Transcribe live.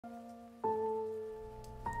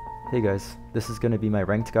Hey guys, this is going to be my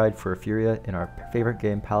ranked guide for Furia in our favorite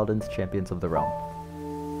game, Paladins Champions of the Realm.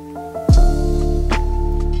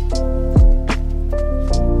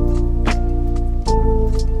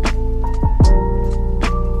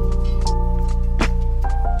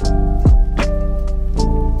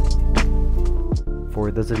 For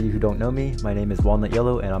those of you who don't know me, my name is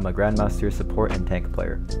WalnutYellow and I'm a Grandmaster support and tank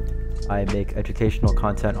player. I make educational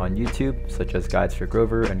content on YouTube, such as guides for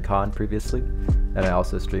Grover and Khan previously, and I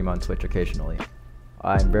also stream on Twitch occasionally.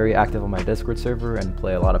 I'm very active on my Discord server and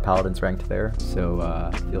play a lot of Paladins ranked there,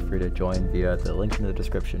 so feel free to join via the link in the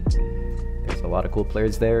description. There's a lot of cool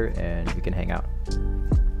players there and we can hang out.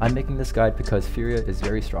 I'm making this guide because Furia is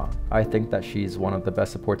very strong. I think that she's one of the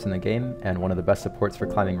best supports in the game and one of the best supports for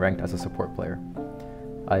climbing ranked as a support player.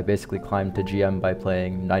 I basically climbed to GM by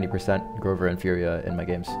playing 90% Grover and Furia in my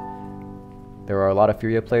games. There are a lot of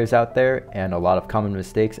Furia players out there, and a lot of common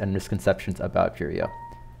mistakes and misconceptions about Furia.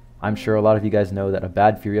 I'm sure a lot of you guys know that a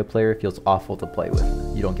bad Furia player feels awful to play with.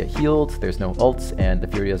 You don't get healed, there's no ults, and the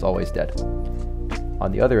Furia is always dead.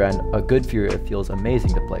 On the other end, a good Furia feels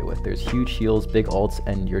amazing to play with. There's huge heals, big ults,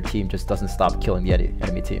 and your team just doesn't stop killing the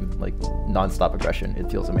enemy team, like non-stop aggression. It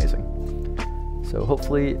feels amazing. So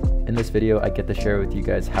hopefully in this video I get to share with you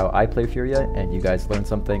guys how I play Furia, and you guys learn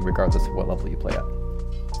something regardless of what level you play at.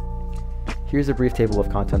 Here's a brief table of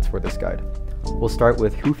contents for this guide. We'll start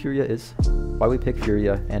with who Furia is, why we pick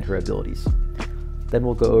Furia, and her abilities. Then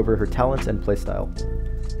we'll go over her talents and playstyle.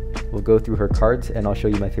 We'll go through her cards and I'll show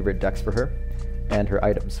you my favorite decks for her, and her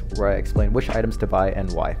items, where I explain which items to buy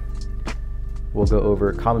and why. We'll go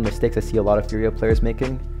over common mistakes I see a lot of Furia players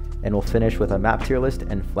making, and we'll finish with a map tier list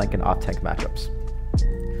and flank and off-tank matchups.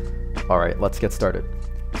 Alright, let's get started.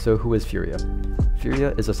 So who is Furia?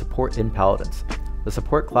 Furia is a support in Paladins. The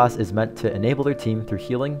support class is meant to enable their team through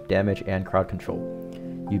healing, damage, and crowd control.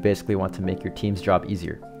 You basically want to make your team's job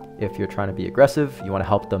easier. If you're trying to be aggressive, you want to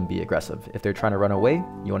help them be aggressive. If they're trying to run away,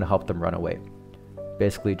 you want to help them run away.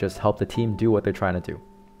 Basically just help the team do what they're trying to do.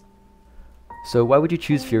 So why would you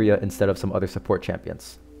choose Furia instead of some other support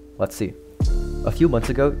champions? Let's see. A few months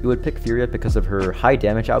ago, you would pick Furia because of her high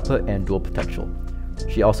damage output and duel potential.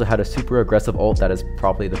 She also had a super aggressive ult that is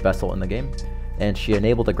probably the best ult in the game, and she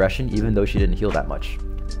enabled aggression even though she didn't heal that much.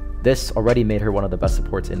 This already made her one of the best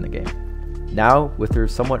supports in the game. Now, with her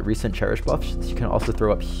somewhat recent Cherish buffs, she can also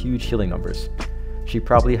throw up huge healing numbers. She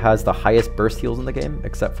probably has the highest burst heals in the game,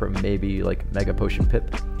 except for maybe like Mega Potion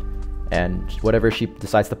Pip, and whatever she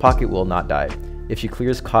decides to pocket will not die. If she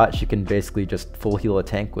clears Caught, she can basically just full heal a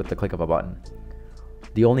tank with the click of a button.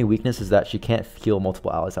 The only weakness is that she can't heal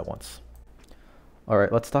multiple allies at once.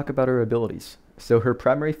 Alright, let's talk about her abilities. So her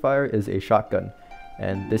primary fire is a shotgun,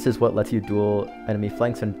 and this is what lets you duel enemy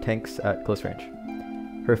flanks and tanks at close range.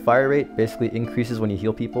 Her fire rate basically increases when you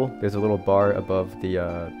heal people. There's a little bar above the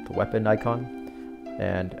weapon icon,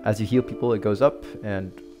 and as you heal people it goes up,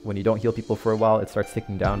 and when you don't heal people for a while it starts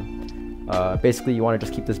ticking down. Basically you want to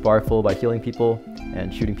just keep this bar full by healing people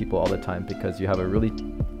and shooting people all the time, because you have a really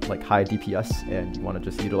high DPS and you want to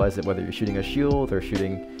just utilize it whether you're shooting a shield or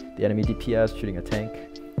shooting the enemy DPS, shooting a tank.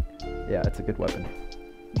 Yeah, it's a good weapon.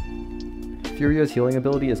 Furia's healing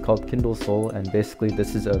ability is called Kindle Soul, and basically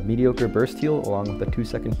this is a mediocre burst heal along with a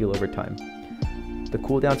 2-second heal over time. The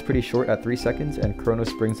cooldown's pretty short at 3 seconds, and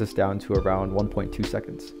Chronos brings this down to around 1.2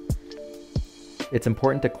 seconds. It's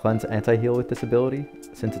important to cleanse anti-heal with this ability,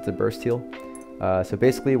 since it's a burst heal. So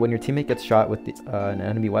basically when your teammate gets shot with an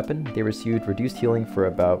enemy weapon, they receive reduced healing for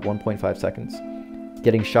about 1.5 seconds.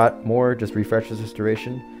 Getting shot more just refreshes this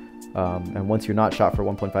duration. And once you're not shot for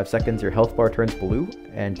 1.5 seconds, your health bar turns blue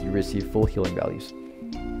and you receive full healing values.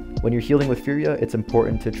 When you're healing with Furia, it's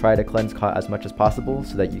important to try to cleanse Caught as much as possible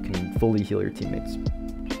so that you can fully heal your teammates.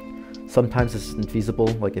 Sometimes this isn't feasible,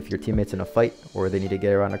 like if your teammate's in a fight or they need to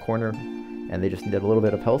get around a corner and they just need a little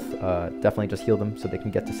bit of health, definitely just heal them so they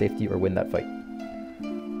can get to safety or win that fight.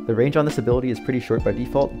 The range on this ability is pretty short by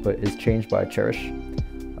default, but is changed by Cherish.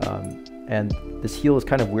 And this heal is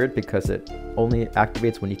kind of weird because it only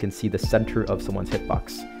activates when you can see the center of someone's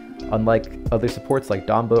hitbox. Unlike other supports like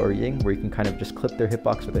Damba or Ying, where you can kind of just clip their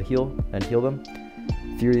hitbox with a heal and heal them,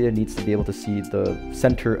 Furia needs to be able to see the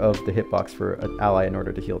center of the hitbox for an ally in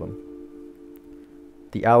order to heal them.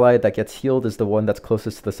 The ally that gets healed is the one that's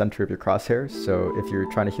closest to the center of your crosshairs, so if you're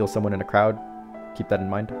trying to heal someone in a crowd, keep that in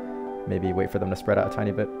mind. Maybe wait for them to spread out a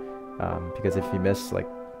tiny bit, because if you miss,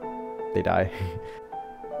 they die.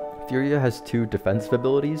 Furia has 2 defensive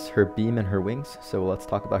abilities, her beam and her wings, so let's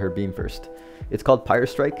talk about her beam first. It's called Pyre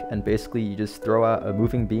Strike, and basically you just throw out a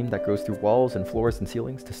moving beam that goes through walls and floors and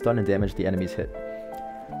ceilings to stun and damage the enemy's hit.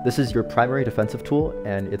 This is your primary defensive tool,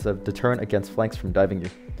 and it's a deterrent against flanks from diving you.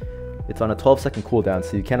 It's on a 12-second cooldown,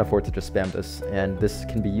 so you can't afford to just spam this, and this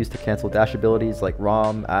can be used to cancel dash abilities like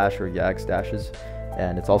Rom, Ashe, or Yag's dashes,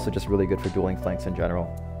 and it's also just really good for dueling flanks in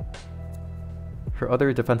general. Her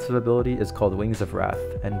other defensive ability is called Wings of Wrath,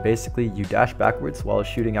 and basically you dash backwards while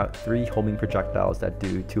shooting out 3 homing projectiles that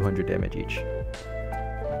do 200 damage each.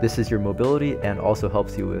 This is your mobility and also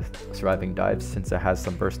helps you with surviving dives since it has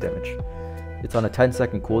some burst damage. It's on a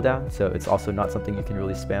 10-second cooldown, so it's also not something you can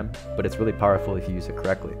really spam, but it's really powerful if you use it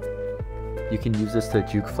correctly. You can use this to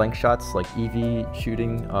juke flank shots like Eevee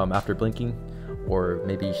shooting after blinking, or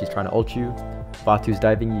maybe she's trying to ult you. Batu's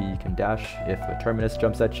diving you, you can dash if a Terminus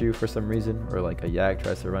jumps at you for some reason, or like a Yag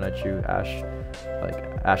tries to run at you,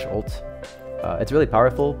 Ashe ult. It's really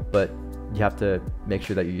powerful, but you have to make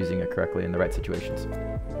sure that you're using it correctly in the right situations.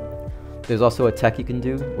 There's also a tech you can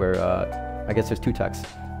do where, I guess there's 2 techs.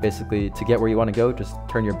 Basically, to get where you want to go, just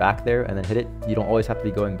turn your back there and then hit it. You don't always have to be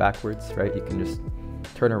going backwards, right? You can just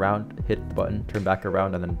turn around, hit the button, turn back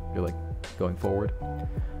around, and then you're like going forward.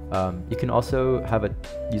 You can also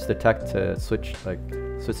use the tech to switch the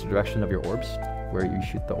direction of your orbs, where you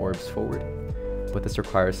shoot the orbs forward. But this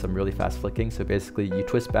requires some really fast flicking, so basically you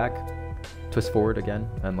twist back, twist forward again,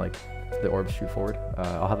 and like the orbs shoot forward.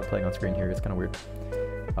 I'll have it playing on screen here, it's kind of weird.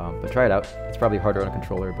 But try it out. It's probably harder on a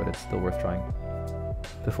controller, but it's still worth trying.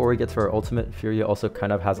 Before we get to our ultimate, Furia also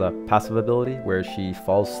kind of has a passive ability where she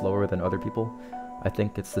falls slower than other people. I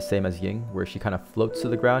think it's the same as Ying, where she kind of floats to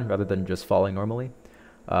the ground rather than just falling normally.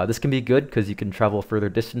 This can be good because you can travel further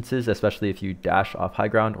distances, especially if you dash off high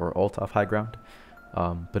ground or ult off high ground.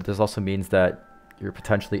 But this also means that you're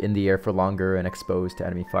potentially in the air for longer and exposed to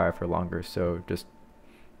enemy fire for longer, so just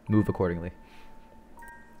move accordingly.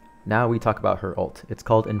 Now we talk about her ult. It's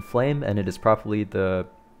called Inflame, and it is probably the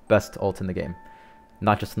best ult in the game.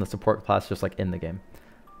 Not just in the support class, just like in the game.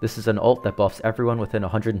 This is an ult that buffs everyone within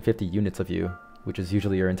 150 units of you, which is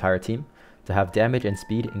usually your entire team, to have damage and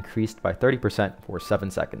speed increased by 30% for 7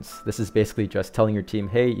 seconds. This is basically just telling your team,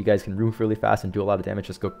 hey, you guys can move really fast and do a lot of damage,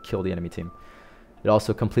 just go kill the enemy team. It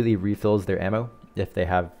also completely refills their ammo if they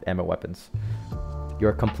have ammo weapons.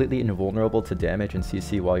 You're completely invulnerable to damage and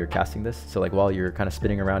CC while you're casting this, so like while you're kind of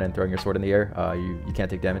spinning around and throwing your sword in the air, you can't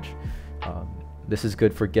take damage. This is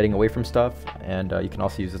good for getting away from stuff, and you can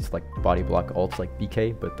also use it to like body block ults like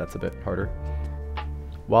BK, but that's a bit harder.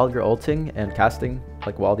 While you're ulting and casting,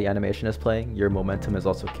 like while the animation is playing, your momentum is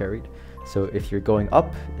also carried. So if you're going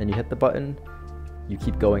up and you hit the button, you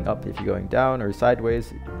keep going up. If you're going down or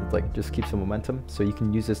sideways, it like just keeps some momentum. So you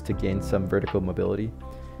can use this to gain some vertical mobility.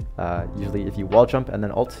 Usually if you wall jump and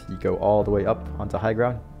then ult, you go all the way up onto high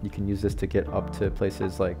ground. You can use this to get up to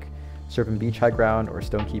places like Serpent Beach high ground or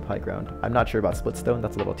Stone Keep high ground. I'm not sure about Split Stone,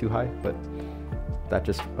 that's a little too high, but that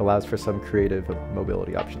just allows for some creative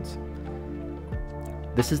mobility options.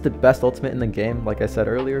 This is the best ultimate in the game, like I said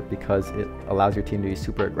earlier, because it allows your team to be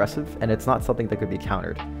super aggressive, and it's not something that could be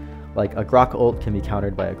countered. Like a Grok ult can be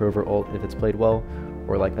countered by a Grover ult if it's played well,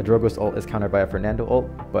 or like a Drogo's ult is countered by a Fernando ult,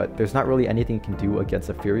 but there's not really anything you can do against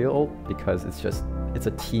a Furia ult because it's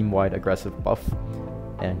a team-wide aggressive buff,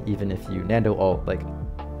 and even if you Nando ult, like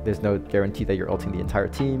there's no guarantee that you're ulting the entire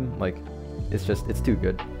team. Like it's too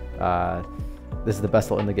good. This is the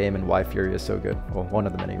best ult in the game and why Furia is so good. Well, one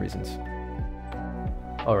of the many reasons.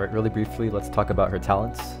 Alright, really briefly, let's talk about her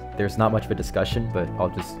talents. There's not much of a discussion, but I'll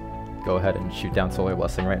just go ahead and shoot down Solar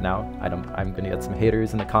Blessing right now. I'm gonna get some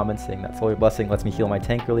haters in the comments saying that Solar Blessing lets me heal my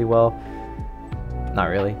tank really well. Not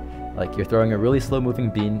really. Like, you're throwing a really slow moving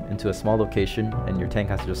beam into a small location and your tank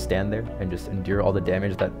has to just stand there and just endure all the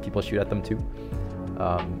damage that people shoot at them too.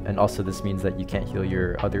 And also this means that you can't heal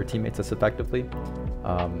your other teammates as effectively.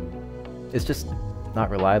 It's just not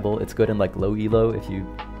reliable. It's good in like low elo if you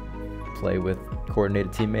play with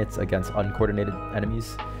coordinated teammates against uncoordinated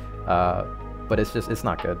enemies, but it's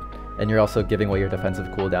not good. And you're also giving away your defensive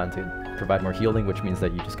cooldown to provide more healing, which means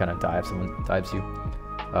that you just kind of die if someone dives you.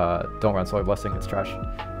 Don't run Solar Blessing, it's trash.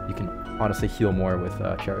 You can honestly heal more with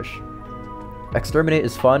Cherish. Exterminate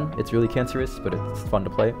is fun, it's really cancerous, but it's fun to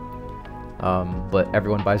play. But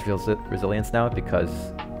everyone buys Resilience now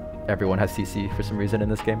because everyone has CC for some reason in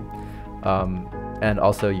this game. And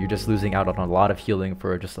also you're just losing out on a lot of healing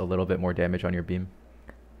for just a little bit more damage on your beam.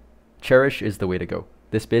 Cherish is the way to go.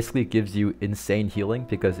 This basically gives you insane healing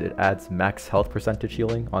because it adds max health percentage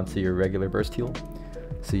healing onto your regular burst heal.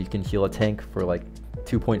 So you can heal a tank for like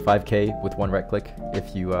 2.5k with one right click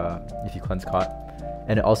if you cleanse caught.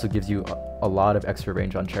 And it also gives you a lot of extra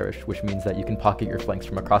range on Cherish, which means that you can pocket your flanks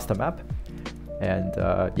from across the map. And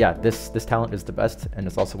yeah, this talent is the best, and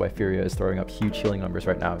it's also why Furia is throwing up huge healing numbers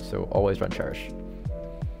right now, so always run Cherish.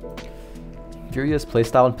 Furia's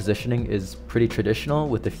playstyle and positioning is pretty traditional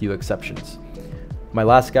with a few exceptions. My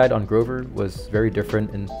last guide on Grover was very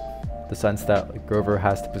different in the sense that like, Grover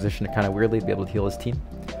has to position it kind of weirdly to be able to heal his team.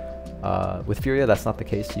 With Furia, that's not the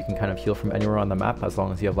case. You can kind of heal from anywhere on the map as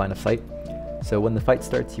long as you have line of sight. So when the fight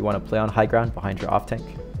starts, you want to play on high ground behind your off tank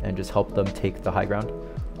and just help them take the high ground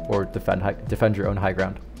or defend your own high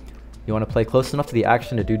ground. You want to play close enough to the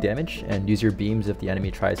action to do damage and use your beams if the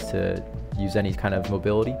enemy tries to use any kind of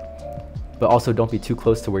mobility. But also don't be too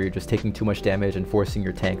close to where you're just taking too much damage and forcing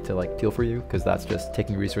your tank to like deal for you, because that's just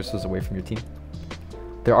taking resources away from your team.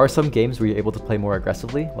 There are some games where you're able to play more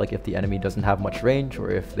aggressively, like if the enemy doesn't have much range or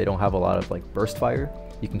if they don't have a lot of like burst fire,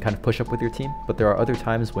 you can kind of push up with your team. But there are other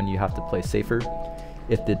times when you have to play safer.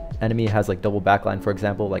 If the enemy has like double backline, for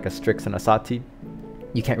example, like a Strix and a Sati,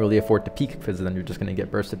 you can't really afford to peek because then you're just going to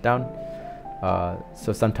get bursted down.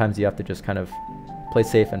 So sometimes you have to just kind of play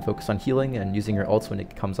safe and focus on healing and using your ults when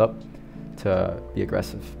it comes up to be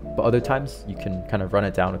aggressive. But other times you can kind of run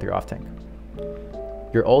it down with your off tank.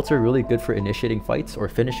 Your ults are really good for initiating fights or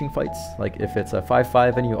finishing fights. Like if it's a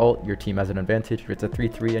 5-5 and you ult, your team has an advantage. If it's a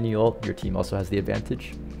 3-3 and you ult, your team also has the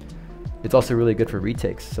advantage. It's also really good for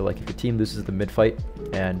retakes. So like if your team loses the mid fight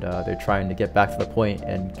and they're trying to get back to the point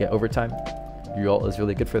and get overtime, your ult is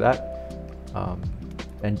really good for that.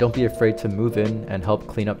 And don't be afraid to move in and help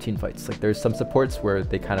clean up team fights. Like there's some supports where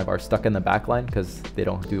they kind of are stuck in the backline because they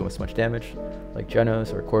don't do as much damage, like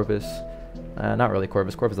Genos or Corvus. Not really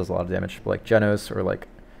Corvus. Corvus does a lot of damage, but like Genos or like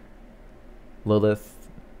Lilith,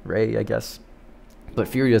 Ray, I guess. But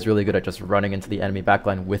Furia is really good at just running into the enemy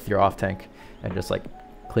backline with your off tank and just like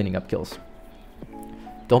cleaning up kills.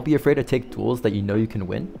 Don't be afraid to take duels that you know you can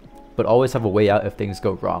win, but always have a way out if things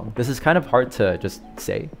go wrong. This is kind of hard to just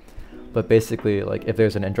say. But basically, like if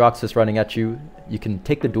there's an Androxus running at you, you can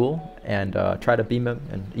take the duel and try to beam him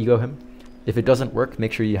and ego him. If it doesn't work,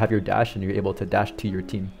 make sure you have your dash and you're able to dash to your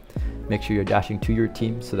team. Make sure you're dashing to your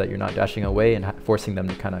team so that you're not dashing away and forcing them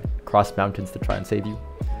to kind of cross mountains to try and save you.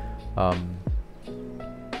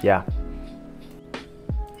 Yeah.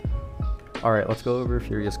 Alright, let's go over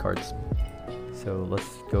Furia's cards. So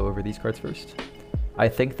let's go over these cards first. I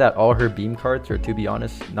think that all her beam cards are, to be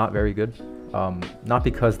honest, not very good. Not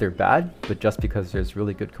because they're bad, but just because there's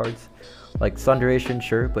really good cards. Like Sun Duration,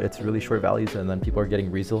 sure, but it's really short values and then people are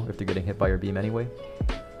getting Reasel if they're getting hit by your beam anyway.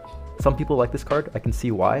 Some people like this card, I can see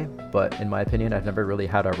why, but in my opinion, I've never really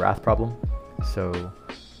had a Wrath problem, so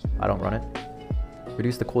I don't run it.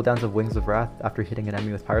 Reduce the cooldowns of Wings of Wrath after hitting an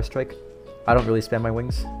enemy with Pyro Strike. I don't really spam my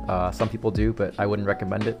wings. Some people do, but I wouldn't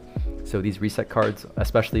recommend it. So these reset cards,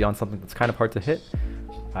 especially on something that's kind of hard to hit,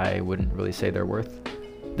 I wouldn't really say they're worth.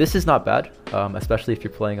 This is not bad, especially if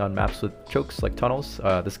you're playing on maps with chokes like tunnels.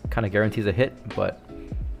 This kind of guarantees a hit, but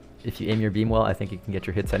if you aim your beam well, I think you can get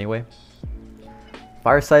your hits anyway.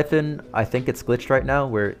 Fire Siphon, I think it's glitched right now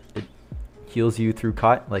where it heals you through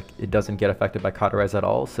Caught, like it doesn't get affected by Cauterize at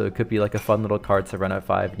all, so it could be like a fun little card to run at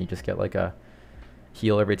 5 and you just get like a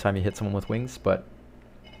heal every time you hit someone with wings, but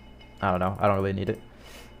I don't know, I don't really need it.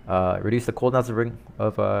 Reduce the cooldowns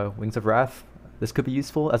of Wings of Wrath. This could be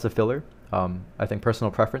useful as a filler, I think personal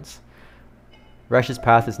preference. Resh's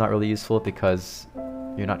Path is not really useful because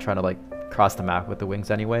you're not trying to like cross the map with the wings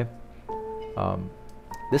anyway.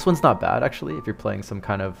 This one's not bad actually if you're playing some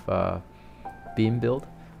kind of beam build.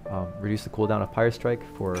 Reduce the cooldown of Pyro Strike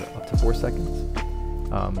for up to 4 seconds.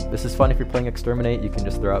 This is fun if you're playing Exterminate, you can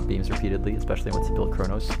just throw out beams repeatedly, especially once you build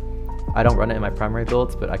Chronos. I don't run it in my primary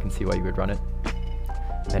builds, but I can see why you would run it.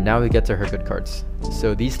 And now we get to her good cards.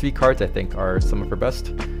 So these 3 cards I think are some of her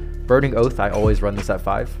best. Burning Oath, I always run this at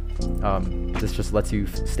 5. This just lets you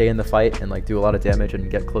stay in the fight and like do a lot of damage and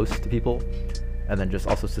get close to people, and then just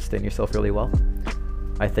also sustain yourself really well.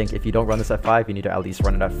 I think if you don't run this at 5, you need to at least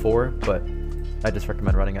run it at 4, but I just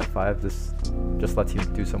recommend running at 5. This just lets you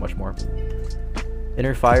do so much more.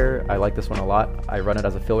 Inner Fire, I like this one a lot. I run it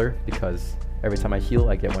as a filler because every time I heal,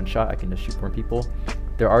 I get 1 shot, I can just shoot more people.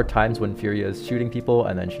 There are times when Furia is shooting people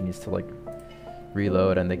and then she needs to like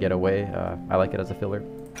reload and they get away. I like it as a filler.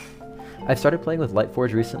 I've started playing with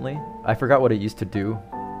Lightforge recently. I forgot what it used to do.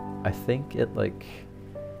 I think it like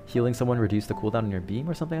healing someone reduced the cooldown on your beam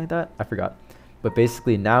or something like that. I forgot. But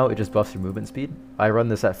basically now it just buffs your movement speed. I run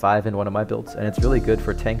this at 5 in one of my builds and it's really good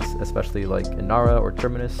for tanks, especially like Inara or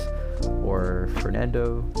Terminus or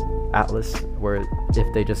Fernando, Atlas, where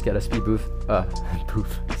if they just get a speed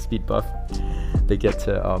speed buff, they get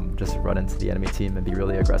to just run into the enemy team and be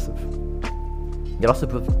really aggressive. It also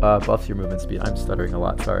buffs your movement speed. I'm stuttering a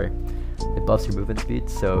lot, sorry. It buffs your movement speed,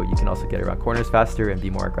 so you can also get around corners faster and be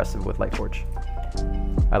more aggressive with Lightforge.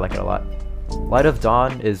 I like it a lot. Light of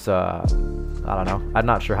Dawn is, I don't know. I'm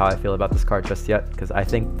not sure how I feel about this card just yet, because I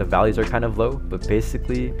think the values are kind of low, but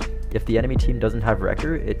basically, if the enemy team doesn't have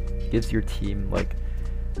Wrecker, it gives your team like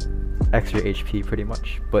extra HP pretty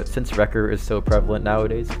much. But since Wrecker is so prevalent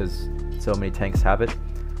nowadays because so many tanks have it,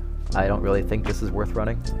 I don't really think this is worth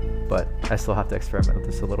running, but I still have to experiment with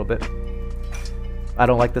this a little bit. I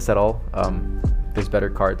don't like this at all. There's better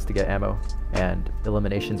cards to get ammo, and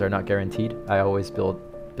eliminations are not guaranteed. I always build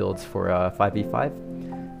builds for 5v5,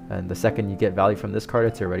 and the second you get value from this card,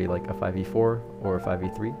 it's already like a 5v4 or a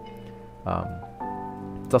 5v3.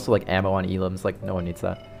 It's also like ammo on elims, like no one needs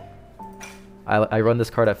that. I run this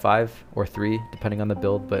card at 5 or 3 depending on the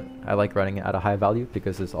build, but I like running it at a high value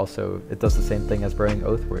because it does the same thing as Burning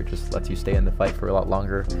Oath, where it just lets you stay in the fight for a lot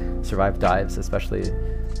longer, survive dives, especially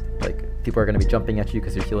like people are going to be jumping at you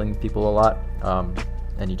because you're healing people a lot,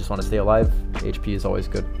 and you just want to stay alive. HP is always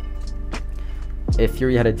good. If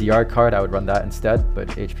Furia had a DR card, I would run that instead, but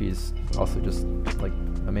HP is also just like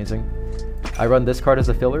amazing. I run this card as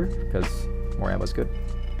a filler because more ammo is good.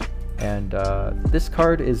 And this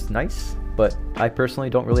card is nice, but I personally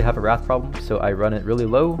don't really have a wrath problem, so I run it really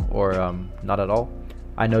low or not at all.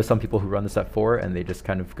 I know some people who run this at 4 and they just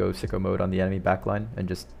kind of go sicko mode on the enemy backline and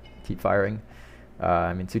just keep firing.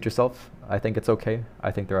 I mean, suit yourself. I think it's okay.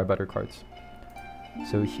 I think there are better cards.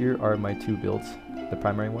 So here are my 2 builds, the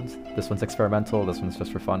primary ones. This one's experimental, this one's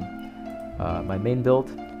just for fun. My main build,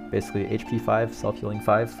 basically HP 5, self-healing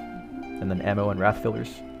 5, and then ammo and wrath fillers.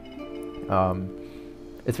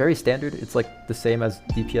 It's very standard. It's like the same as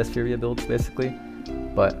DPS Furia builds basically,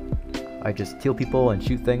 but I just heal people and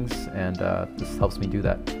shoot things, and this helps me do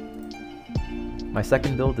that. My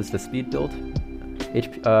second build is the speed build.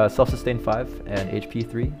 Self-sustain 5 and HP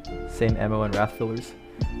 3, same ammo and wrath fillers,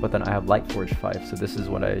 but then I have Light Forge 5, so this is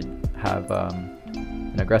when I have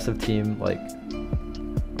an aggressive team, like,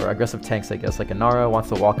 or aggressive tanks I guess, like Inara wants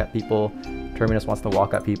to walk at people, Terminus wants to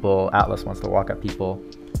walk at people, Atlas wants to walk at people.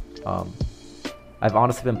 I've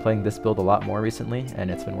honestly been playing this build a lot more recently,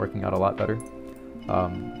 and it's been working out a lot better.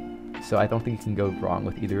 So I don't think you can go wrong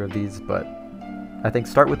with either of these, but I think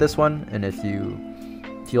start with this one, and if you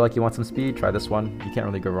feel like you want some speed, try this one. You can't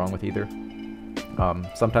really go wrong with either.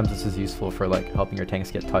 Sometimes this is useful for like helping your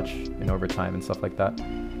tanks get touch in overtime and stuff like that.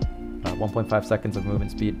 1.5 seconds of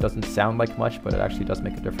movement speed doesn't sound like much, but it actually does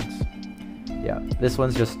make a difference. Yeah, this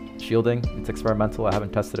one's just shielding. It's experimental. I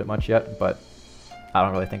haven't tested it much yet, but I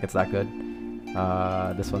don't really think it's that good.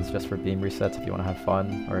 This one's just for beam resets if you want to have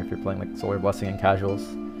fun, or if you're playing like Solar Blessing and casuals.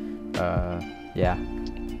 Yeah.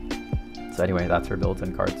 So anyway, that's her builds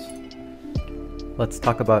and cards. Let's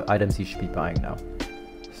talk about items you should be buying now.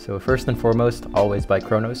 So first and foremost, always buy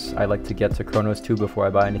Chronos. I like to get to Chronos 2 before I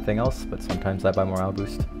buy anything else, but sometimes I buy morale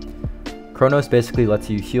boost. Chronos basically lets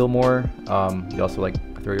you heal more. You also like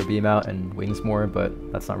throw your beam out and wings more,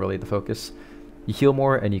 but that's not really the focus. You heal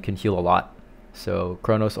more and you can heal a lot. So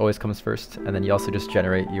Chronos always comes first, and then you also just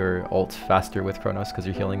generate your ult faster with Chronos because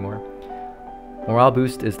you're healing more. Morale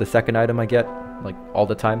boost is the second item I get, like all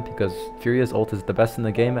the time, because Furia's ult is the best in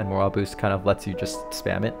the game, and morale boost kind of lets you just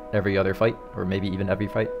spam it every other fight, or maybe even every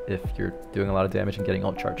fight if you're doing a lot of damage and getting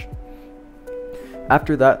ult charge.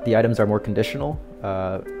 After that, the items are more conditional.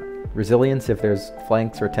 Resilience if there's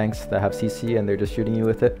flanks or tanks that have CC and they're just shooting you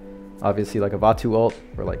with it. Obviously like a Vatu ult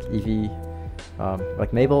or like EV,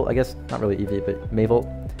 like Mabel, I guess, not really EV, but Mabel.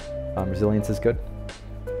 Resilience is good.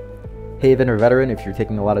 Haven or Veteran if you're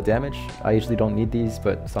taking a lot of damage. I usually don't need these,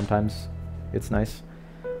 but sometimes it's nice.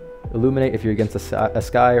 Illuminate if you're against a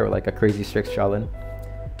Sky or like a crazy Strix Shaolin.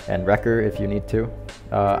 And Wrecker if you need to.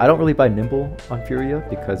 I don't really buy Nimble on Furia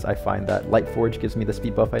because I find that Light Forge gives me the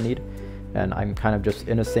speed buff I need, and I'm kind of just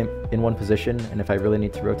in one position, and if I really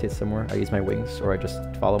need to rotate somewhere, I use my wings or I just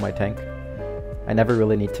follow my tank. I never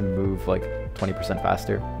really need to move like 20%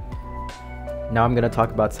 faster. Now I'm going to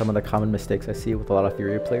talk about some of the common mistakes I see with a lot of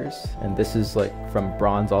Furia players, and this is like from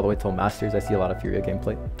Bronze all the way till Masters. I see a lot of Furia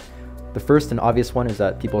gameplay. The first and obvious one is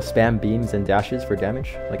that people spam beams and dashes for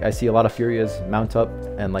damage. Like I see a lot of Furias mount up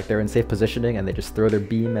and like they're in safe positioning and they just throw their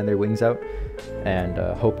beam and their wings out and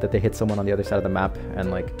hope that they hit someone on the other side of the map,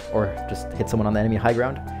 and like, or just hit someone on the enemy high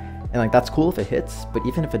ground. And like that's cool if it hits, but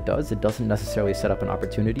even if it does, it doesn't necessarily set up an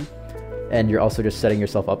opportunity. And you're also just setting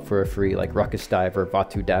yourself up for a free like Ruckus Dive or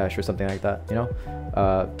Vatu Dash or something like that, you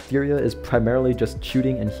know? Furia is primarily just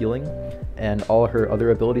shooting and healing, and all her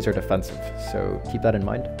other abilities are defensive, so keep that in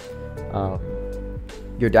mind.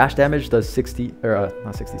 Your dash damage does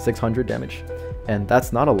 600 damage, and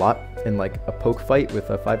that's not a lot in like a poke fight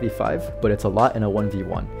with a 5v5, but it's a lot in a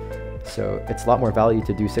 1v1. So it's a lot more value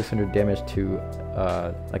to do 600 damage to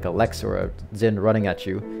like a Lex or a Xin running at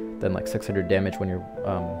you than like 600 damage when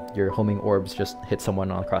your homing orbs just hit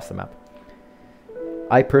someone across the map.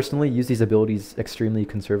 I personally use these abilities extremely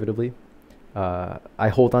conservatively. I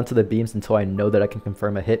hold on to the beams until I know that I can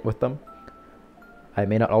confirm a hit with them. I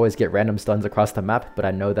may not always get random stuns across the map, but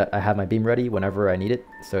I know that I have my beam ready whenever I need it.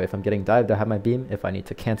 So if I'm getting dived, I have my beam. If I need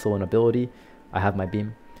to cancel an ability, I have my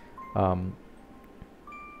beam.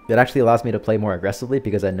 It actually allows me to play more aggressively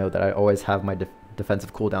because I know that I always have my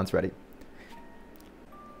defensive cooldowns ready.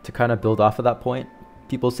 To kind of build off of that point,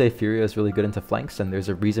 people say Furia is really good into flanks, and there's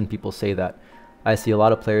a reason people say that. I see a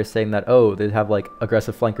lot of players saying that, oh, they have like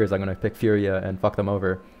aggressive flankers, I'm going to pick Furia and fuck them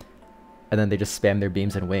over. And then they just spam their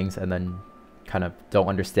beams and wings and then kind of don't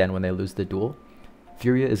understand when they lose the duel.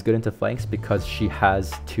 Furia is good into flanks because she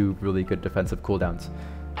has 2 really good defensive cooldowns.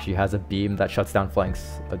 She has a beam that shuts down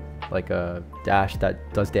flanks, like a dash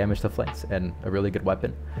that does damage to flanks, and a really good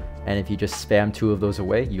weapon. And if you just spam 2 of those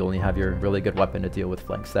away, you only have your really good weapon to deal with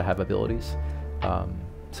flanks that have abilities.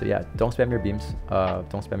 So yeah, don't spam your beams,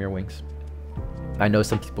 don't spam your wings. I know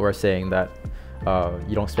some people are saying that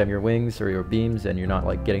you don't spam your wings or your beams and you're not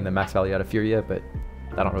like getting the max value out of Furia, but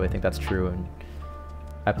I don't really think that's true, and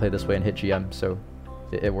I play this way and hit GM, so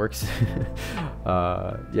it works.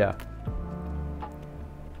 Yeah.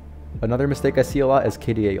 Another mistake I see a lot is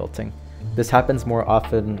KDA ulting. This happens more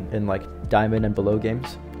often in like Diamond and below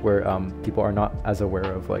games, where people are not as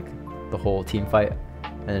aware of like the whole team fight,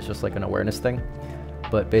 and it's just like an awareness thing.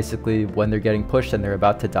 But basically when they're getting pushed and they're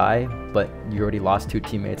about to die, but you already lost 2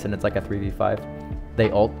 teammates and it's like a 3v5,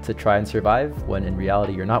 they ult to try and survive, when in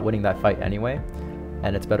reality you're not winning that fight anyway,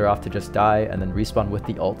 and it's better off to just die and then respawn with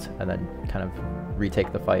the ult and then kind of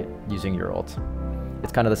retake the fight using your ult.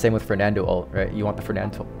 It's kind of the same with Fernando ult, right? You want the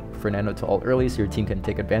Fernando to ult early so your team can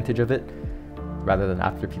take advantage of it rather than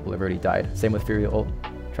after people have already died. Same with Furia ult.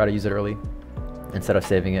 Try to use it early instead of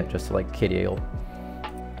saving it just to like KDA ult.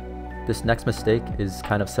 This next mistake is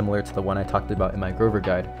kind of similar to the one I talked about in my Grover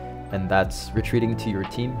guide, and that's retreating to your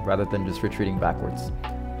team rather than just retreating backwards.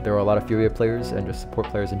 There are a lot of Furia players and just support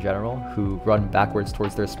players in general who run backwards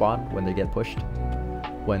towards their spawn when they get pushed,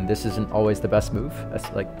 when this isn't always the best move.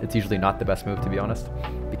 It's usually not the best move, to be honest,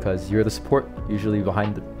 because you're the support, usually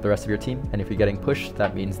behind the rest of your team, and if you're getting pushed,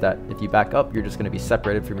 that means that if you back up, you're just going to be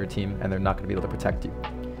separated from your team and they're not going to be able to protect you.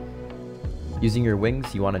 Using your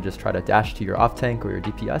wings, you want to just try to dash to your off tank or your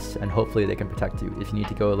DPS, and hopefully they can protect you. If you need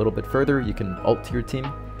to go a little bit further, you can ult to your team,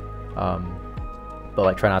 but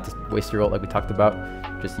like try not to waste your ult like we talked about.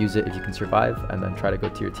 Just use it if you can survive, and then try to go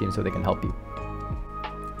to your team so they can help you.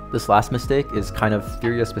 This last mistake is kind of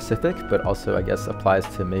Furia specific, but also I guess applies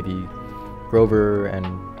to maybe Grover and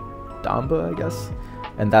Damba, I guess,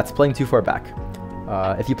 and that's playing too far back.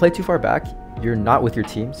 If you play too far back, you're not with your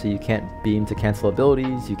team, so you can't beam to cancel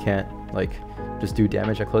abilities, you can't like just do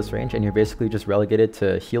damage at close range, and you're basically just relegated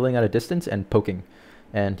to healing at a distance and poking.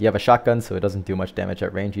 And you have a shotgun, so it doesn't do much damage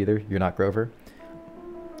at range either. You're not Grover.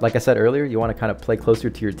 Like I said earlier, you want to kind of play closer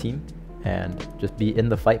to your team and just be in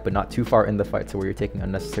the fight, but not too far in the fight to where you're taking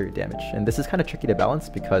unnecessary damage. And this is kind of tricky to balance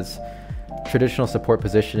because traditional support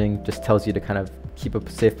positioning just tells you to kind of keep a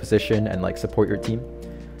safe position and like support your team.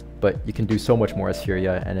 But you can do so much more as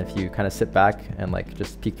Furia, and if you kind of sit back and like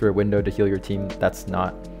just peek through a window to heal your team, that's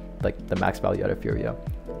not like the max value out of Furia.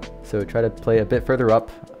 So try to play a bit further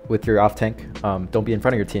up with your off tank. Don't be in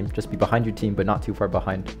front of your team, just be behind your team but not too far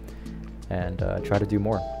behind, and try to do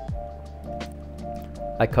more.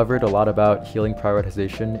 I covered a lot about healing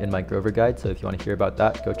prioritization in my Grover guide, so if you want to hear about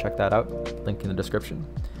that, go check that out, link in the description.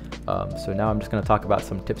 So now I'm just going to talk about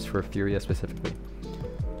some tips for Furia specifically.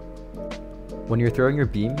 When you're throwing your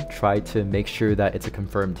beam, try to make sure that it's a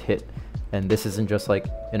confirmed hit. And this isn't just like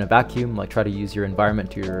in a vacuum, like try to use your environment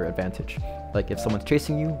to your advantage. Like if someone's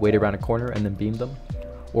chasing you, wait around a corner and then beam them.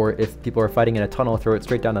 Or if people are fighting in a tunnel, throw it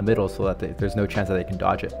straight down the middle so that there's no chance that they can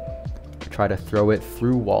dodge it. Try to throw it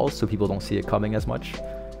through walls so people don't see it coming as much.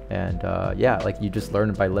 And yeah, like you just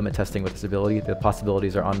learn by limit testing with this ability. The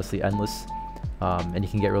possibilities are honestly endless, and you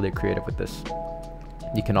can get really creative with this.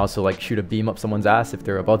 You can also like shoot a beam up someone's ass if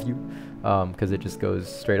they're above you, because it just goes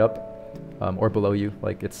straight up. Or below you,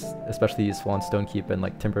 like it's especially useful on Stonekeep and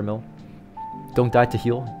like Timber Mill. Don't die to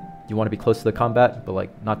heal. You want to be close to the combat, but like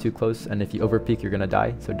not too close, and if you overpeak you're gonna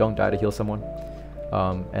die, so don't die to heal someone.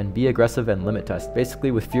 And be aggressive and limit test.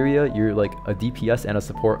 Basically with Furia, you're like a DPS and a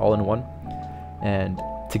support all in one, and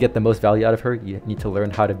to get the most value out of her, you need to learn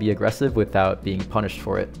how to be aggressive without being punished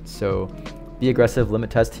for it. So be aggressive, limit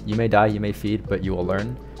test. You may die, you may feed, but you will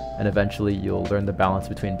learn, and eventually you'll learn the balance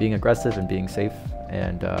between being aggressive and being safe.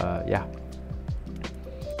 And yeah.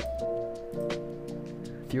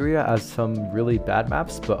 Furia has some really bad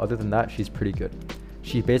maps, but other than that, she's pretty good.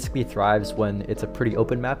 She basically thrives when it's a pretty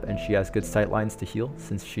open map and she has good sight lines to heal,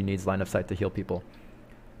 since she needs line of sight to heal people.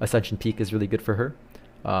 Ascension Peak is really good for her.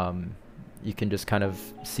 you can just kind of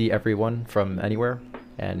see everyone from anywhere,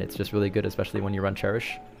 and it's just really good, especially when you run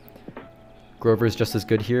Cherish. Grover is just as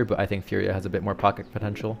good here, but I think Furia has a bit more pocket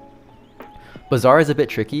potential. Bazaar is a bit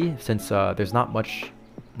tricky since there's not much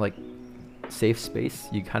like safe space.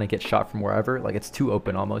 You kind of get shot from wherever, like it's too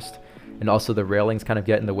open almost, and also the railings kind of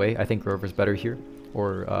get in the way. I think Grover's better here,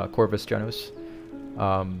 or Corvus Genos.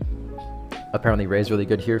 Apparently Ray's really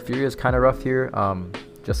good here. Furia is kind of rough here,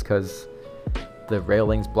 just because the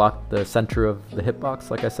railings block the center of the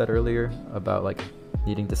hitbox, like I said earlier, about like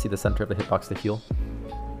needing to see the center of the hitbox to heal.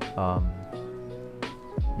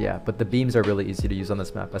 Yeah, but the beams are really easy to use on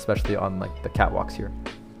this map, especially on like the catwalks here.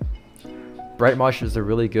 Bright Marsh is a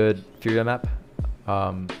really good Furia map.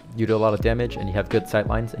 You do a lot of damage and you have good sight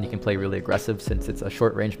lines, and you can play really aggressive since it's a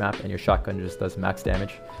short range map and your shotgun just does max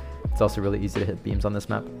damage. It's also really easy to hit beams on this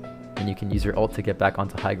map, and you can use your ult to get back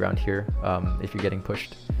onto high ground here if you're getting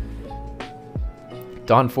pushed.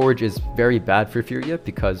 Dawn Forge is very bad for Furia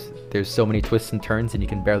because there's so many twists and turns and you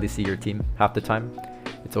can barely see your team half the time.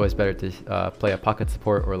 It's always better to play a pocket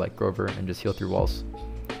support or like Grover and just heal through walls.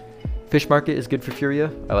 Fish Market is good for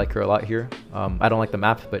Furia. I like her a lot here. I don't like the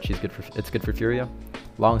map, but it's good for Furia.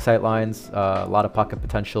 Long sight lines, a lot of pocket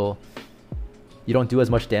potential. You don't do as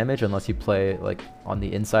much damage unless you play like on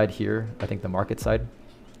the inside here, I think the market side,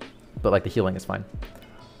 but like the healing is fine.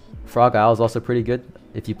 Frog Isle is also pretty good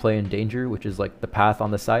if you play in danger, which is like the path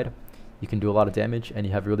on the side. You can do a lot of damage and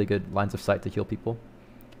you have really good lines of sight to heal people.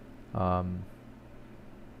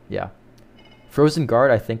 Yeah. Frozen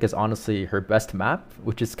Guard I think is honestly her best map,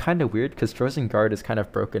 which is kind of weird because Frozen Guard is kind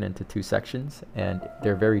of broken into two sections and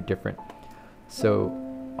they're very different. So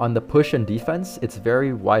on the push and defense, it's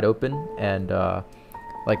very wide open, and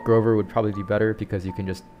like Grover would probably be better because you can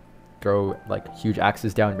just throw like huge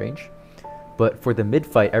axes down range. But for the mid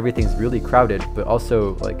fight, everything's really crowded, but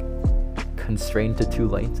also like constrained to 2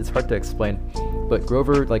 lanes. It's hard to explain, but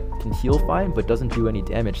Grover like can heal fine, but doesn't do any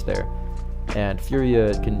damage there. And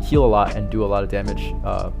Furia can heal a lot and do a lot of damage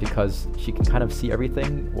because she can kind of see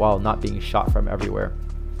everything while not being shot from everywhere.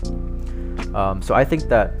 So I think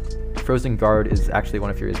that Frozen Guard is actually one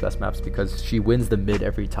of Furia's best maps because she wins the mid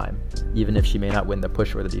every time, even if she may not win the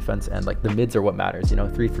push or the defense. And like the mids are what matters, you know,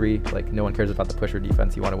 3-3, like no one cares about the push or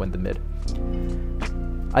defense, you want to win the mid.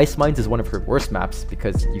 Ice Mines is one of her worst maps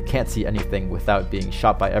because you can't see anything without being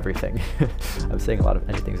shot by everything. I'm saying a lot of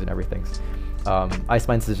anythings and everythings. Ice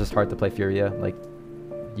Mines is just hard to play Furia. Like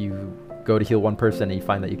you go to heal one person and you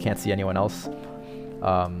find that you can't see anyone else.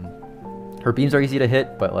 Her beams are easy to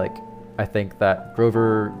hit, but like I think that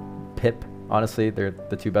Grover, Pip, honestly, they're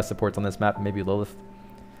the 2 best supports on this map, maybe Lilith.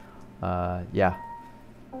 Yeah.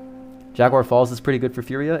 Jaguar Falls is pretty good for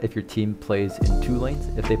Furia if your team plays in 2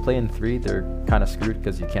 lanes. If they play in 3, they're kind of screwed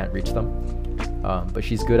because you can't reach them. But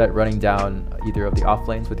she's good at running down either of the off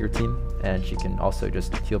lanes with your team, and she can also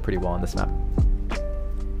just heal pretty well on this map.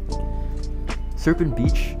 Serpent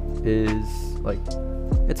Beach is like,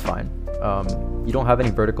 it's fine. You don't have any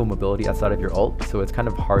vertical mobility outside of your ult, so it's kind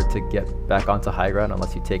of hard to get back onto high ground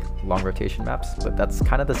unless you take long rotation maps, but that's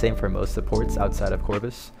kind of the same for most supports outside of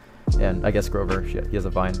Corvus, and I guess Grover, he has a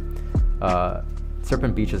Vine.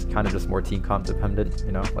 Serpent Beach is kind of just more team comp dependent,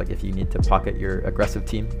 you know, like if you need to pocket your aggressive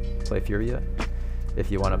team, play Furia.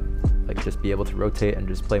 If you want to like just be able to rotate and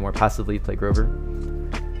just play more passively, play Grover.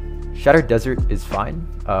 Shattered Desert is fine.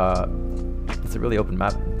 It's a really open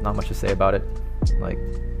map, not much to say about it. Like,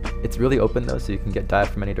 it's really open though, so you can get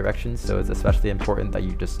dived from any direction, so it's especially important that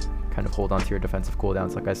you just kind of hold on to your defensive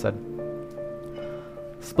cooldowns, like I said.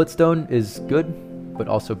 Splitstone is good, but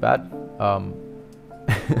also bad.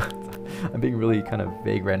 I'm being really kind of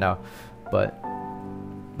vague right now, but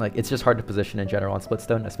like it's just hard to position in general on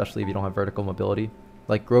Splitstone, especially if you don't have vertical mobility.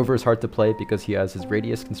 Like Grover is hard to play because he has his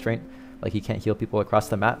radius constraint, like he can't heal people across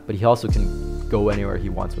the map, but he also can go anywhere he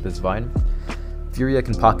wants with his Vine. Furia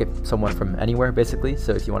can pocket someone from anywhere basically,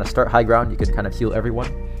 so if you want to start high ground, you can kind of heal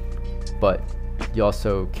everyone, but you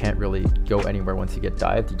also can't really go anywhere once you get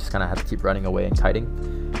dived. You just kind of have to keep running away and kiting.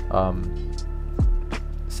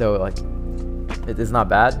 So like, it is not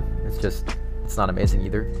bad, it's not amazing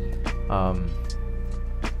either.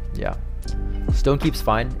 Yeah. Stonekeep's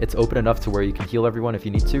fine. It's open enough to where you can heal everyone if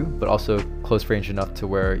you need to, but also close range enough to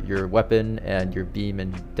where your weapon and your beam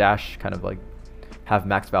and dash kind of like have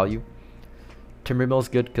max value. Timbermill is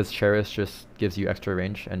good because Cherish just gives you extra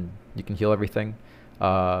range and you can heal everything.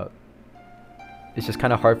 It's just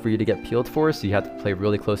kind of hard for you to get peeled for, so you have to play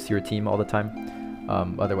really close to your team all the time.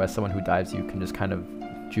 Otherwise, someone who dives you can just kind of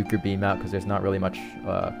juke your beam out because there's not really much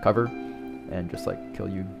cover and just like kill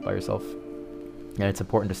you by yourself. And it's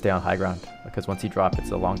important to stay on high ground because once you drop,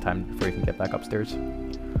 it's a long time before you can get back upstairs.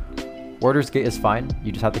 Warder's Gate is fine.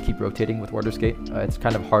 You just have to keep rotating with Warder's Gate. It's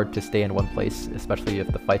kind of hard to stay in one place, especially if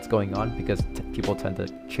the fight's going on, because people tend to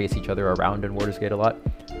chase each other around in Warder's Gate a lot.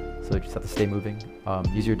 So you just have to stay moving.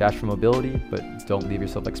 Use your dash for mobility, but don't leave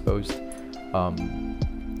yourself exposed.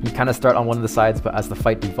 You kind of start on one of the sides, but as the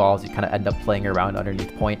fight devolves, you kind of end up playing around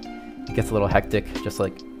underneath point. It gets a little hectic. Just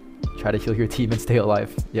like try to heal your team and stay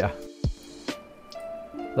alive. Yeah.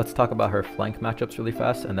 Let's talk about her flank matchups really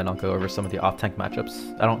fast, and then I'll go over some of the off-tank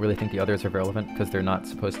matchups. I don't really think the others are relevant because they're not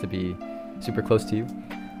supposed to be super close to you.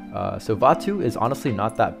 So Vatu is honestly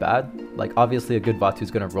not that bad. Like, obviously a good Vatu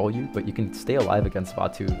is going to roll you, but you can stay alive against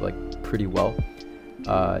Vatu like pretty well.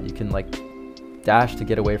 You can like dash to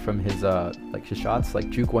get away from his his shots, like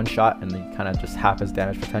juke one shot and then kind of just half his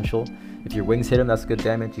damage potential. If your wings hit him, that's good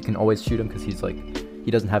damage. You can always shoot him because he's like, he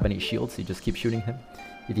doesn't have any shields, so you just keep shooting him.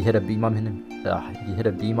 If you hit a beam on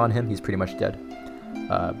him, he's pretty much dead.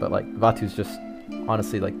 But like Vatu's just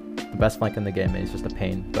honestly like the best flank in the game, and he's just a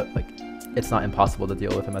pain. But like it's not impossible to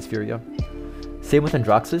deal with him as Furia. Same with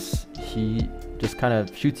Androxus. He just kind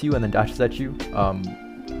of shoots you and then dashes at you.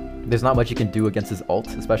 There's not much you can do against his ult,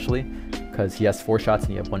 especially because he has 4 shots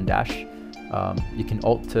and you have 1 dash. You can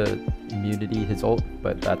ult to immunity his ult,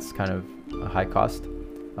 but that's kind of a high cost.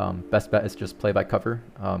 Best bet is just play by cover,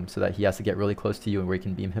 so that he has to get really close to you and where you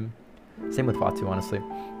can beam him. Same with Vatu, honestly.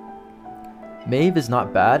 Maeve is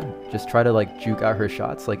not bad. Just try to like juke out her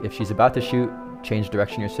shots. Like if she's about to shoot, change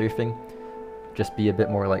direction you're strafing. Just be a bit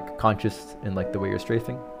more like conscious in like the way you're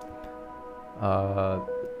strafing.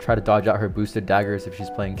 Try to dodge out her boosted daggers if she's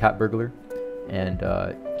playing Cat Burglar, and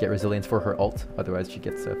get resilience for her ult. Otherwise she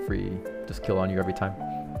gets a free just kill on you every time.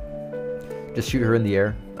 Just shoot her in the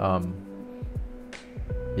air.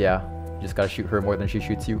 Yeah, you just gotta shoot her more than she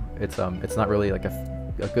shoots you. It's not really like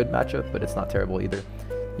a good matchup, but it's not terrible either.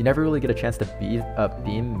 You never really get a chance to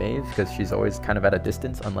beam Maeve because she's always kind of at a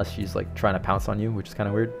distance unless she's like trying to pounce on you, which is kind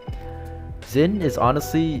of weird. Xin is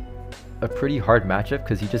honestly a pretty hard matchup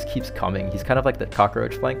because he just keeps coming. He's kind of like the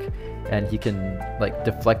cockroach flank, and he can like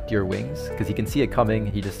deflect your wings because he can see it coming.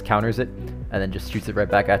 He just counters it and then just shoots it right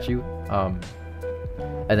back at you.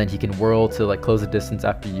 And then he can whirl to like close the distance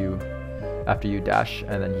after you dash,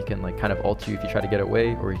 and then he can like kind of ult you if you try to get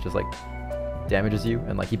away, or he just like damages you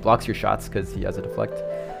and like he blocks your shots because he has a deflect.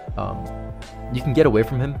 You can get away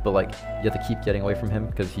from him, but like you have to keep getting away from him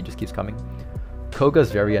because he just keeps coming.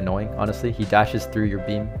 Koga's very annoying, honestly. He dashes through your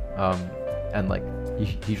beam, and like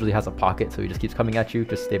he usually has a pocket, so he just keeps coming at you.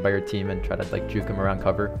 Just stay by your team and try to like juke him around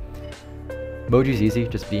cover. Moji's easy.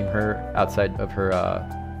 Just beam her outside of her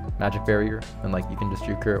magic barrier, and like you can just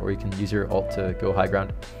juke her, or you can use your ult to go high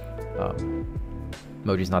ground.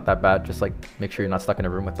 Moji's not that bad. Just like make sure you're not stuck in a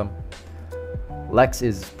room with them. Lex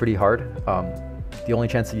is pretty hard. The only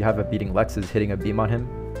chance that you have of beating Lex is hitting a beam on him,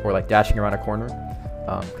 or like dashing around a corner,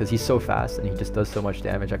 because he's so fast and he just does so much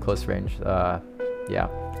damage at close range. Yeah.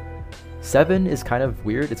 7 is kind of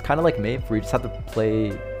weird. It's kind of like Maeve, where you just have to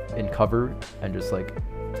play in cover and just like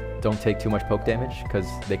don't take too much poke damage, because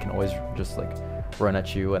they can always just like run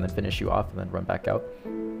at you and then finish you off and then run back out.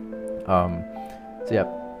 So yeah,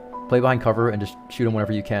 play behind cover and just shoot him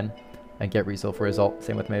whenever you can and get resil for his ult.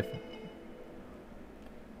 Same with Maeve.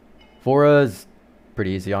 Vora's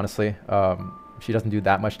pretty easy, honestly. She doesn't do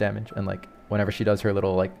that much damage, and like whenever she does her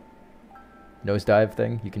little like nosedive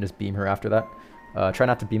thing, you can just beam her after that. Try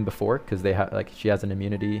not to beam before, because they have like she has an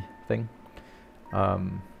immunity thing.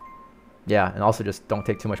 Yeah, and also just don't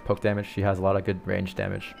take too much poke damage. She has a lot of good range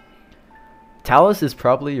damage. Talus is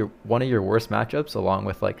probably one of your worst matchups, along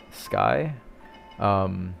with like Sky.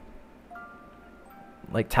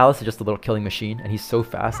 Like Talus is just a little killing machine, and he's so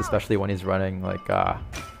fast, especially when he's running like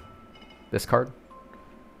this card.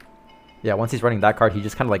 Yeah, once he's running that card, he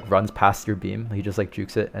just kind of like runs past your beam. He just like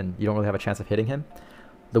jukes it, and you don't really have a chance of hitting him.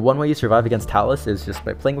 The one way you survive against Talus is just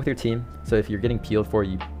by playing with your team. So if you're getting peeled for,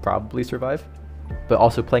 you probably survive. But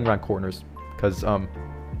also playing around corners, because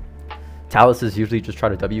Talus is usually just try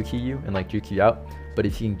to W key you and like juke you out. But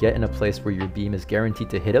if you can get in a place where your beam is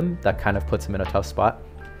guaranteed to hit him, that kind of puts him in a tough spot.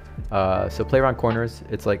 So play around corners.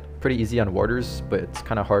 It's like pretty easy on Warders, but it's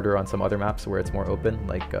kind of harder on some other maps where it's more open,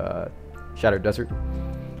 like Shattered Desert.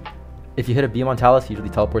 If you hit a beam on Talus, he usually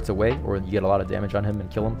teleports away, or you get a lot of damage on him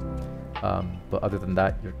and kill him. But other than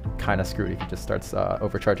that, you're kind of screwed if he just starts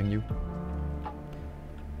overcharging you.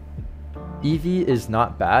 Eevee is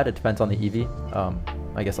not bad. It depends on the Eevee.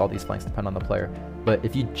 I guess all these flanks depend on the player. But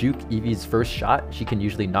if you juke Eevee's first shot, she can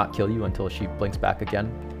usually not kill you until she blinks back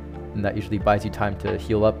again. And that usually buys you time to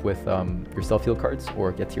heal up with your self-heal cards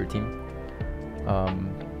or get to your team.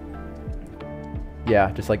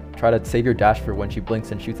 Yeah, just like try to save your dash for when she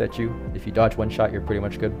blinks and shoots at you. If you dodge one shot, you're pretty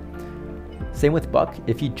much good. Same with Buck.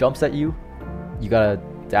 If he jumps at you, you gotta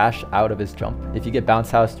dash out of his jump. If you get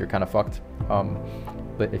bounce housed, you're kind of fucked.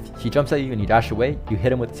 But if he jumps at you and you dash away, you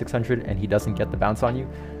hit him with 600 and he doesn't get the bounce on you,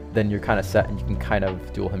 then you're kind of set and you can kind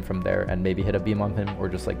of duel him from there and maybe hit a beam on him or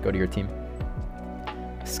just like go to your team.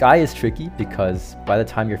 Sky is tricky because by the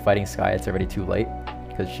time you're fighting Sky, it's already too late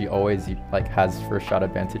because she always like has first shot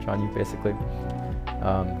advantage on you basically.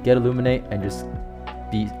 Get Illuminate and just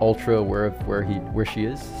be ultra aware of where she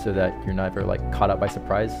is so that you're never like caught up by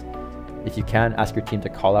surprise. If you can, ask your team to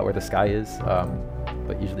call out where the Sky is,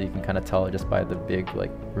 but usually you can kind of tell just by the big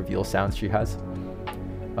like reveal sounds she has.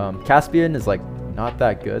 Caspian is like not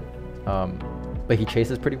that good, but he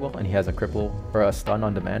chases pretty well and he has a cripple or a stun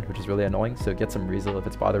on demand, which is really annoying, so get some Reasel if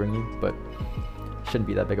it's bothering you, but shouldn't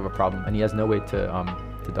be that big of a problem, and he has no way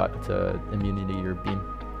to immunity your beam.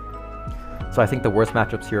 So I think the worst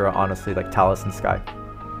matchups here are honestly like Talus and Sky.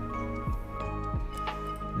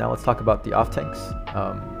 Now let's talk about the off tanks.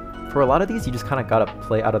 For a lot of these, you just kind of gotta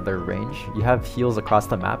play out of their range. You have heals across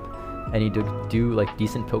the map, and you do like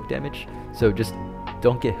decent poke damage. So just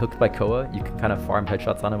don't get hooked by Koa. You can kind of farm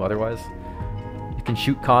headshots on him otherwise. You can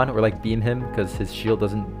shoot Khan or like beam him because his shield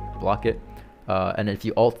doesn't block it. And if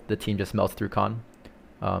you ult, the team just melts through Khan.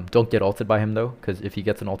 Don't get ulted by him though, because if he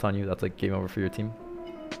gets an ult on you, that's like game over for your team.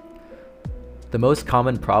 The most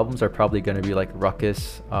common problems are probably going to be like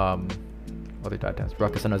Ruckus,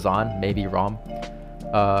 Ruckus and Azan, maybe Rom.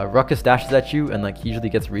 Ruckus dashes at you and like he usually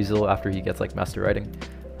gets Reasel after he gets like Master Riding.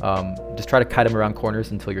 Just try to kite him around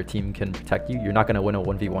corners until your team can protect you. You're not going to win a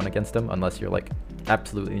 1v1 against him unless you're like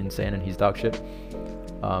absolutely insane and he's dog shit.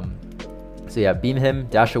 So yeah, beam him,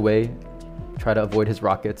 dash away, try to avoid his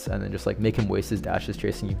rockets, and then just like make him waste his dashes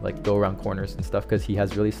chasing you, like go around corners and stuff because he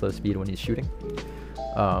has really slow speed when he's shooting.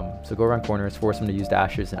 So go around corners, force him to use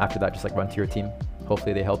dashes, and after that just like run to your team.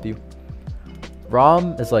 Hopefully they help you.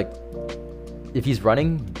 Rom is like, if he's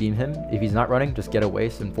running, beam him. If he's not running, just get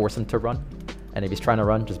away and force him to run. And if he's trying to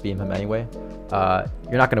run, just beam him anyway.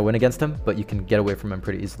 You're not going to win against him, but you can get away from him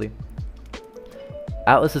pretty easily.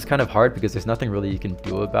 Atlas is kind of hard because there's nothing really you can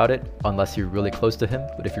do about it unless you're really close to him.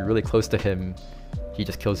 But if you're really close to him, he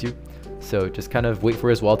just kills you. So just kind of wait for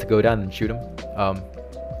his wall to go down and shoot him.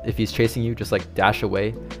 If he's chasing you, just like dash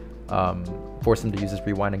away, force him to use his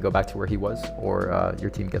rewind and go back to where he was, or your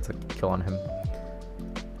team gets a kill on him.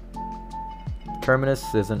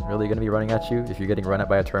 Terminus isn't really going to be running at you. If you're getting run at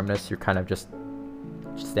by a Terminus, you're kind of just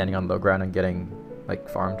standing on low ground and getting like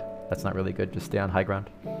farmed. That's not really good. Just stay on high ground.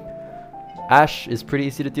 Ashe is pretty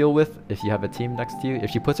easy to deal with if you have a team next to you. If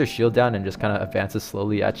she puts her shield down and just kind of advances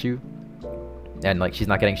slowly at you, and like she's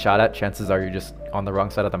not getting shot at, chances are you're just on the wrong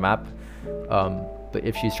side of the map. But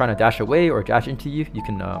if she's trying to dash away or dash into you, you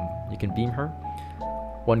can beam her.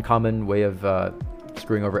 One common way of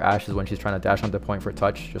screwing over Ashe is when she's trying to dash onto point for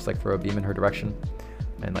touch, just like throw a beam in her direction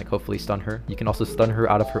and like hopefully stun her. You can also stun her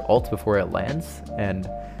out of her ult before it lands and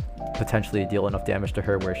potentially deal enough damage to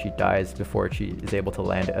her where she dies before she is able to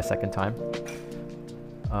land it a second time.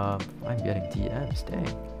 I'm getting DMs,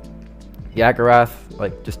 dang. Yagarath,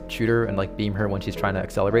 like just shoot her and like beam her when she's trying to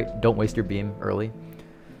accelerate. Don't waste your beam early.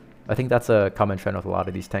 I think that's a common trend with a lot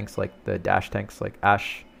of these tanks, like the dash tanks, like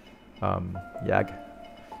Ashe, Yag.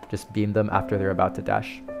 Just beam them after they're about to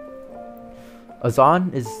dash.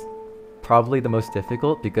 Azan is probably the most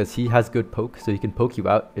difficult because he has good poke, so he can poke you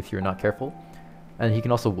out if you're not careful. And he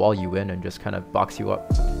can also wall you in and just kind of box you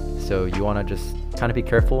up. So you want to just kind of be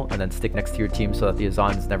careful and then stick next to your team so that the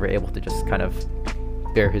Azan is never able to just kind of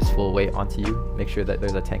bear his full weight onto you. Make sure that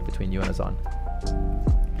there's a tank between you and Azan.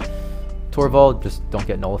 Torvald, just don't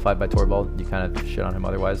get nullified by Torvald. You kind of shit on him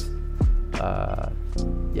otherwise.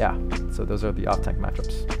 Yeah, so those are the off-tank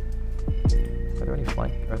matchups. Are there any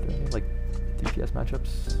like DPS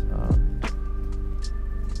matchups?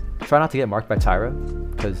 Try not to get marked by Tyra,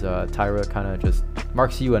 because Tyra kind of just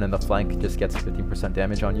marks you and in the flank just gets 15%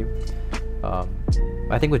 damage on you.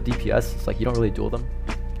 I think with DPS, it's like you don't really duel them.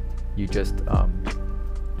 You just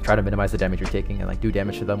try to minimize the damage you're taking and like do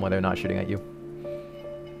damage to them when they're not shooting at you.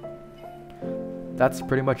 That's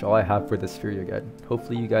pretty much all I have for this Furia guide.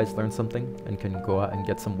 Hopefully you guys learned something and can go out and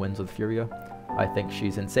get some wins with Furia. I think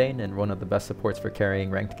she's insane and one of the best supports for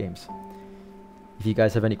carrying ranked games. If you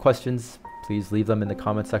guys have any questions, please leave them in the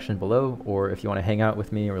comment section below, or if you want to hang out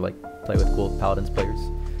with me or like play with cool Paladins players,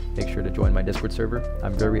 make sure to join my Discord server.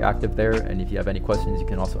 I'm very active there, and if you have any questions, you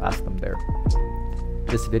can also ask them there.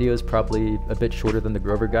 This video is probably a bit shorter than the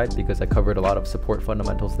Grover guide because I covered a lot of support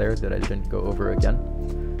fundamentals there that I didn't go over again.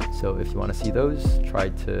 So if you want to see those, try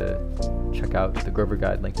to check out the Grover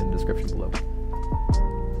guide linked in the description below.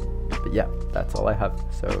 But yeah, that's all I have.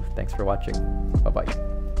 So thanks for watching.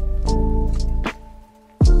 Bye-bye.